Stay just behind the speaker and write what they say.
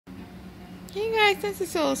Hey guys,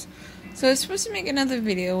 Dancingsouless. So I was supposed to make another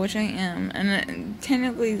video, which I am, and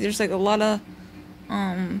technically there's like a lot of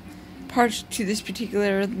parts to this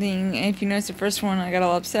particular thing. And if you notice the first one, I got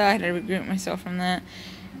all upset. I had to regroup myself from that.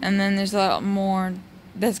 And then there's a lot more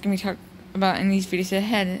that's gonna be talked about in these videos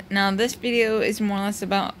ahead. Now this video is more or less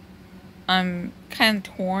about I'm kind of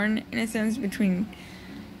torn in a sense between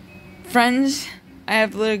friends. I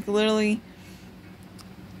have literally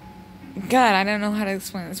God, I don't know how to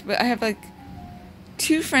explain this, but I have like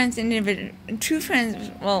two friends,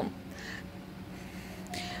 well,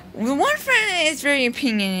 the one friend is very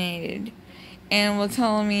opinionated and will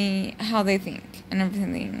tell me how they think and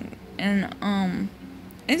everything, and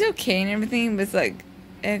it's okay and everything, but it's like,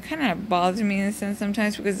 it kind of bothers me in a sense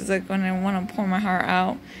sometimes, because it's like when I want to pour my heart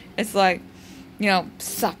out, it's like,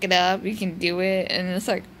 suck it up, you can do it, and it's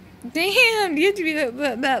like, damn, you have to be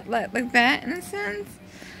like that in a sense,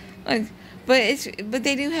 like. But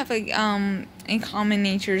they do have like in common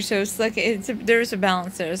nature, so it's like there's a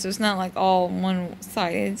balance there, so it's not like all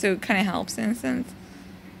one-sided, so it kind of helps in a sense.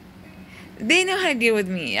 They know how to deal with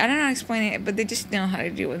me. I don't know how to explain it, but they just know how to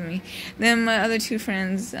deal with me. Then my other two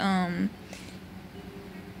friends, I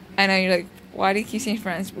know you're like, why do you keep saying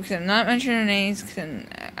friends? Because I'm not mentioning their names, because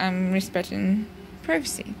I'm respecting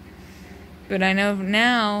privacy. But I know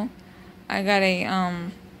now I got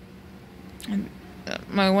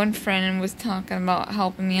my one friend was talking about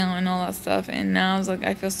helping me out and all that stuff, and now I was like,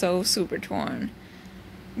 I feel so super torn,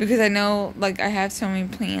 because I know, like, I have so many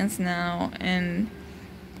plans now, and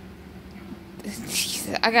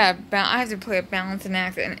Jesus, I have to play a balancing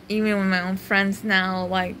act, and even with my own friends now,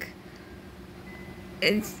 like,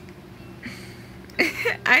 it's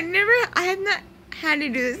I have not had to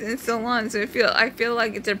do this in so long, so I feel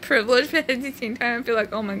like it's a privilege, but at the same time I feel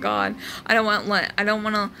like, oh my god, I don't want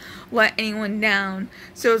to let anyone down.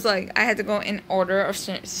 So it's like I had to go in order of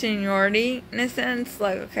seniority in a sense,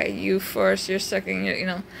 like, okay, you first, you're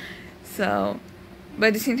second, so, but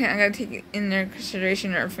at the same time I gotta take in their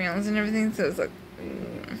consideration their feelings and everything, so it's like,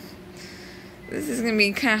 this is gonna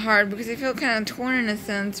be kind of hard, because I feel kind of torn in a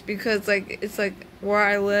sense, because like, it's like where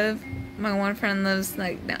I live, my one friend lives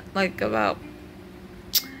like about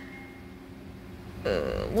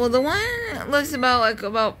well, the one lives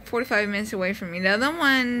about 45 minutes away from me. The other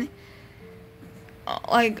one,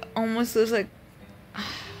 like, almost lives like,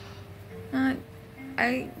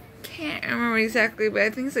 I can't remember exactly, but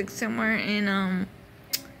I think it's like somewhere in,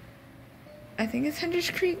 I think it's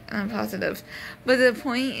Hunter's Creek. I'm not positive. But the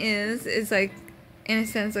point is like, in a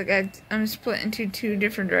sense, like, I'm split into two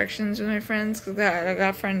different directions with my friends, because I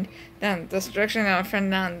got a friend down this direction, I got a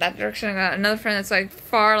friend down that direction, I got another friend that's like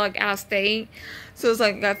far, like, out of state, so it's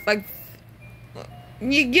like,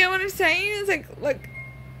 you get what I'm saying? It's like,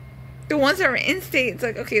 the ones that are in state, it's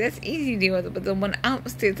like, okay, that's easy to deal with, but the one out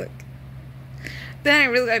of state, it's like, then I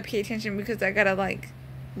really gotta pay attention, because I gotta, like,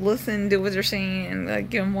 listen to what they're saying, and,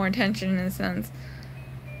 like, give them more attention, in a sense.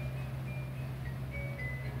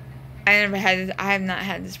 I have not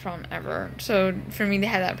had this problem ever. So for me to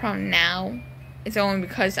have that problem now, it's only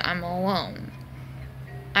because I'm alone.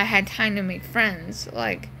 I had time to make friends,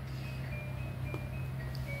 like.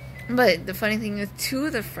 But the funny thing is, two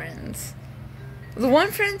of the friends, the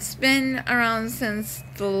one friend's been around since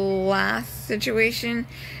the last situation,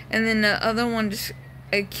 and then the other one just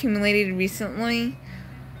accumulated recently.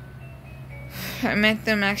 I met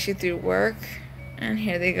them actually through work. And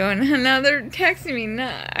here they go, and now they're texting me.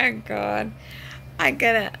 Oh god, I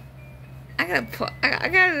gotta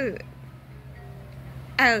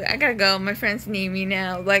go. My friends need me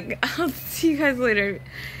now. Like, I'll see you guys later.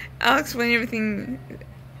 I'll explain everything.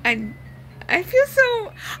 I feel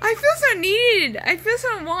so needed. I feel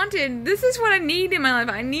so wanted. This is what I need in my life.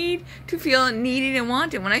 I need to feel needed and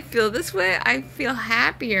wanted. When I feel this way, I feel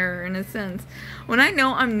happier, in a sense. When I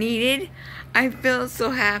know I'm needed, I feel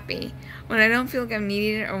so happy. When I don't feel like I'm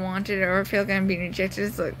needed or wanted, or feel like I'm being rejected,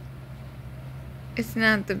 it's like, it's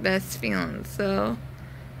not the best feeling. So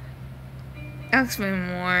I'll explain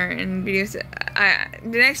more in videos.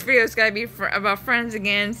 The next video is gotta be about friends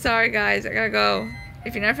again. Sorry guys, I gotta go.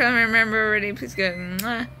 If you're not a family member already, please go.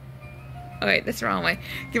 Mwah. Oh wait, that's the wrong way.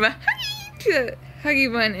 Give a huggy to the huggy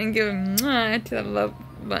button, and give a mwah to the love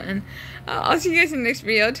button. I'll see you guys in the next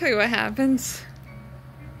video. I'll tell you what happens.